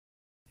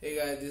Hey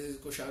guys, this is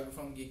Kushagra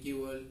from Geeky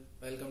World.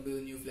 Welcome to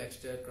the new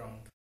FlashTech round.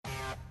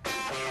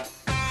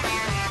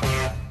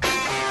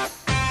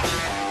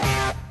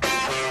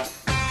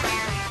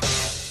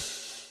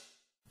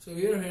 So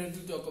we are here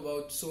to talk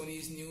about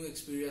Sony's new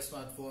Xperia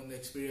smartphone, the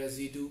Xperia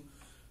Z2,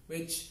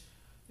 which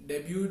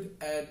debuted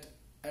at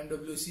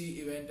MWC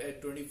event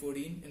at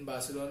 2014 in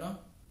Barcelona.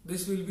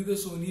 This will be the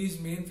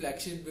Sony's main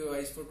flagship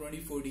device for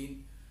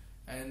 2014,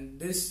 and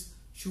this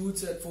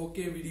shoots at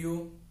 4K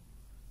video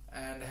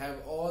and have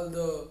all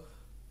the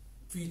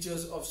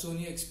features of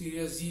Sony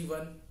Xperia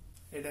Z1.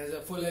 It has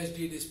a full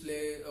HD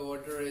display, a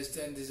water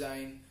resistant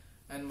design,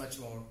 and much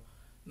more.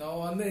 Now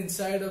on the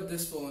inside of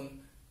this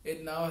phone,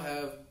 it now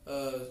have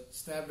a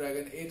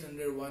Snapdragon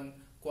 801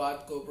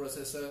 quad-core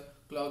processor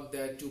clocked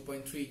at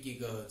 2.3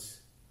 GHz.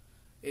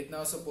 It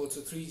now supports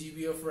a 3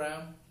 GB of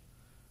RAM,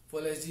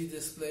 full HD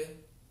display,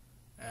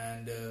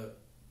 and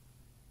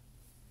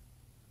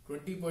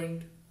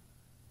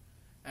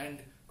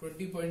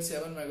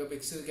 20.7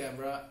 megapixel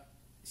camera,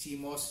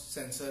 CMOS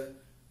sensor,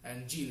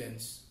 and G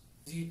lens.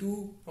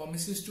 Z2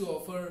 promises to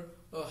offer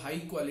a high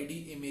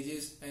quality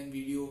images and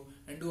video,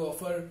 and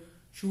to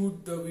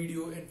shoot the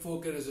video in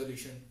 4K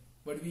resolution,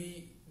 but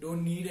we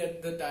don't need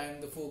at the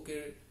time the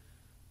 4K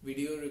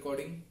video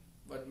recording,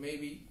 but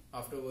maybe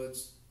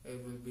afterwards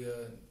it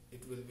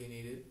will be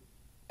needed.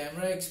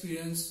 Camera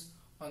experience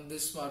on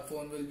this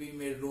smartphone will be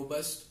made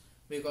robust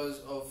because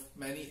of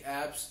many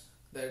apps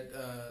that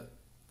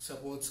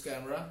supports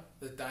camera,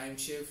 the time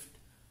shift,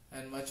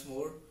 and much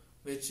more,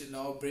 which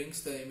now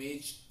brings the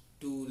image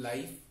to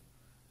life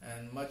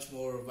and much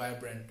more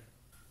vibrant.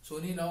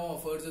 Sony now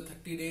offers a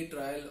 30-day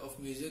trial of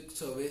music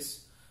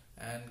service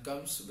and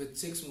comes with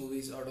 6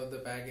 movies out of the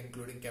pack,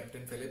 including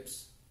Captain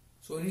Phillips.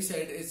 Sony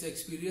said its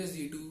Xperia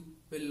Z2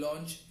 will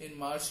launch in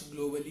March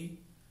globally,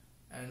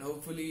 and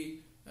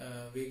hopefully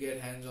we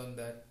get hands on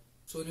that.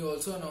 Sony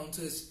also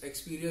announces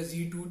Xperia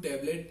Z2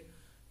 tablet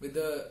with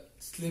the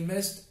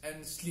slimmest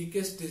and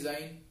sleekest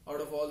design out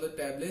of all the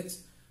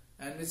tablets,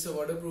 and it's a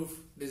waterproof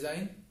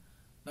design.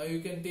 Now you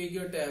can take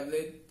your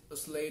tablet or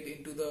slide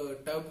into the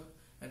tub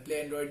and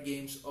play Android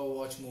games or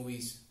watch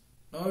movies.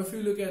 Now if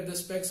you look at the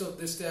specs of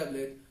this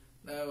tablet,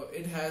 now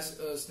it has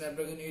a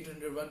Snapdragon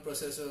 801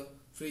 processor,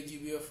 3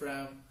 GB of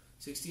RAM,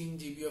 16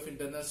 GB of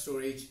internal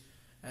storage,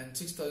 and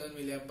 6000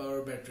 mAh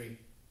battery,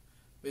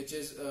 which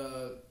is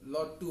a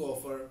lot to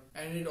offer.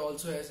 And it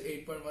also has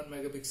 8.1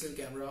 megapixel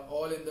camera,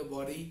 all in the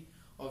body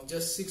of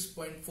just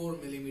 6.4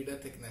 mm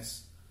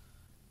thickness.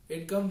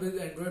 It comes with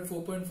Android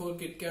 4.4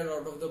 KitKat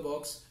out of the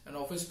box and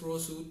Office Pro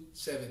Suite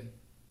 7.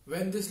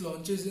 When this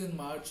launches in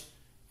March,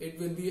 it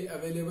will be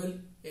available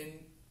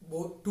in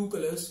both 2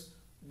 colors,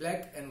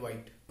 black and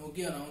white.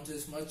 Nokia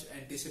announces much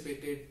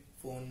anticipated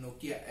phone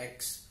Nokia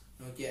X,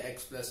 Nokia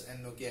X Plus,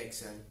 and Nokia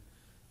XL.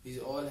 These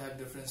all have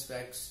different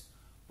specs,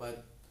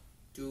 but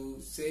to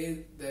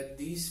say that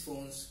these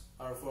phones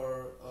are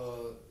for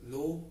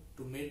low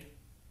to mid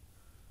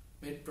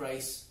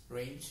price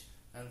range,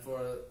 and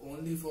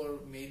only for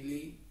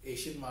mainly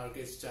Asian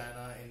markets,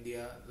 China,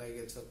 India, like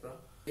etc.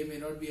 They may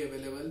not be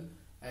available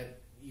at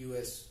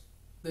US.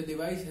 The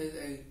device has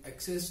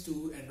access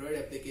to Android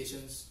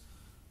applications,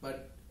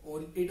 but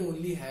it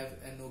only have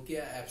a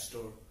Nokia App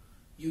Store.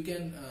 You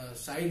can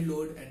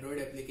side-load Android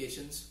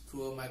applications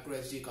through a micro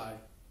SD card.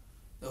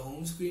 The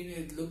home screen,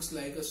 it looks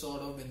like a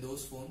sort of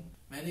Windows phone.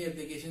 Many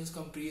applications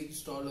come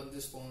pre-installed on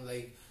this phone,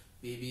 like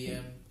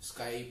BBM,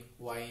 Skype,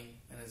 Wine,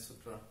 and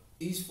etc.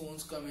 These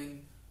phones come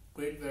in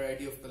great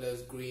variety of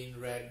colors: green,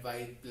 red,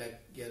 white,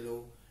 black,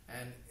 yellow,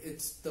 and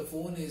the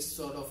phone is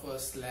sort of a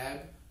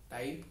slab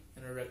type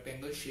in a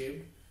rectangle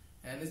shape,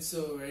 and it's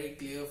a very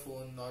clear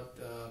phone, not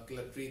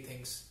cluttery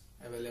things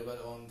available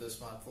on the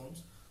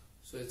smartphones.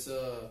 So it's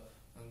a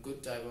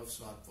good type of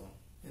smartphone.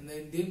 In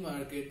the Indian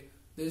market,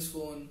 this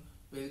phone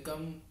will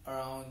come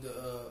around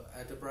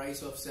at a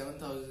price of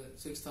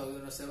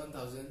 6,000 or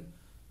 7,000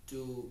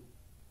 to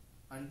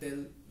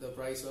until the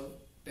price of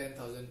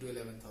 10,000 to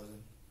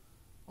 11,000.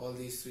 All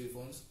these 3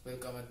 phones will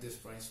come at this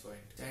price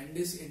point.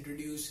 Sandisk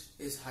introduced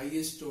its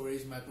highest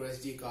storage micro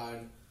SD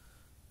card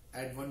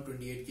at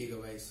 128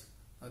 GB.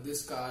 Now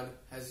this card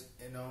has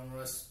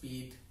enormous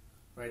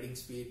writing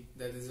speed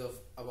that is of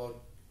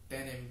about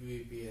 10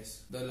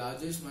 Mbps. The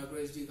largest micro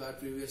SD card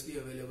previously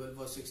available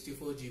was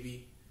 64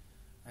 GB,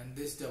 and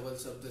this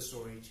doubles up the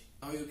storage.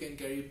 Now you can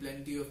carry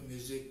plenty of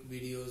music,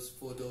 videos,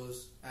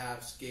 photos,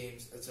 apps,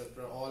 games,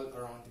 etc. all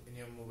around in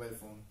your mobile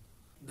phone.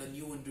 The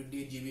new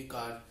 128 GB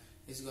card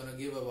is gonna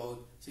give about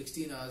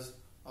 16 hours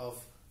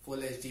of full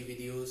HD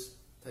videos,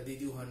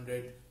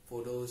 3200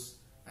 photos,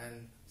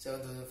 and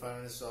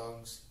 7500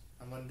 songs,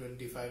 and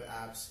 125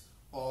 apps,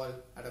 all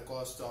at a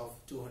cost of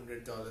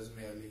 $200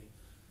 merely.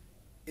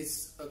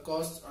 It's a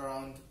cost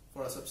around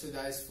for a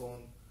subsidized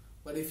phone,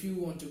 but if you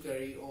want to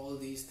carry all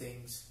these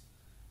things,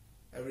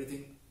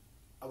 everything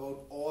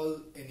about all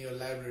in your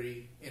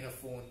library in a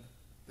phone,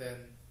 then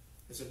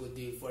it's a good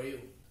deal for you.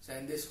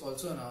 Sandisk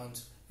also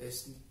announced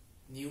its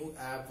new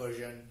app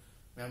version,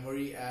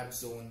 Memory App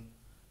Zone,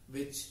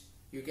 which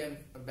you can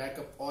back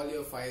up all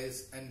your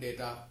files and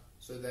data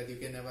so that you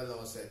can never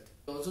lose it.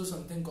 Also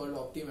something called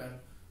Optimum,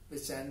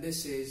 which Sandisk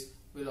says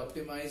will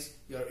optimize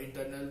your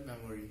internal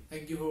memory.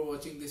 Thank you for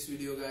watching this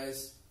video,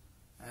 guys,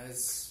 and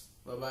it's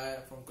bye bye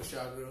from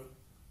Kushagra.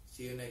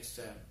 See you next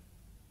time.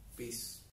 Peace.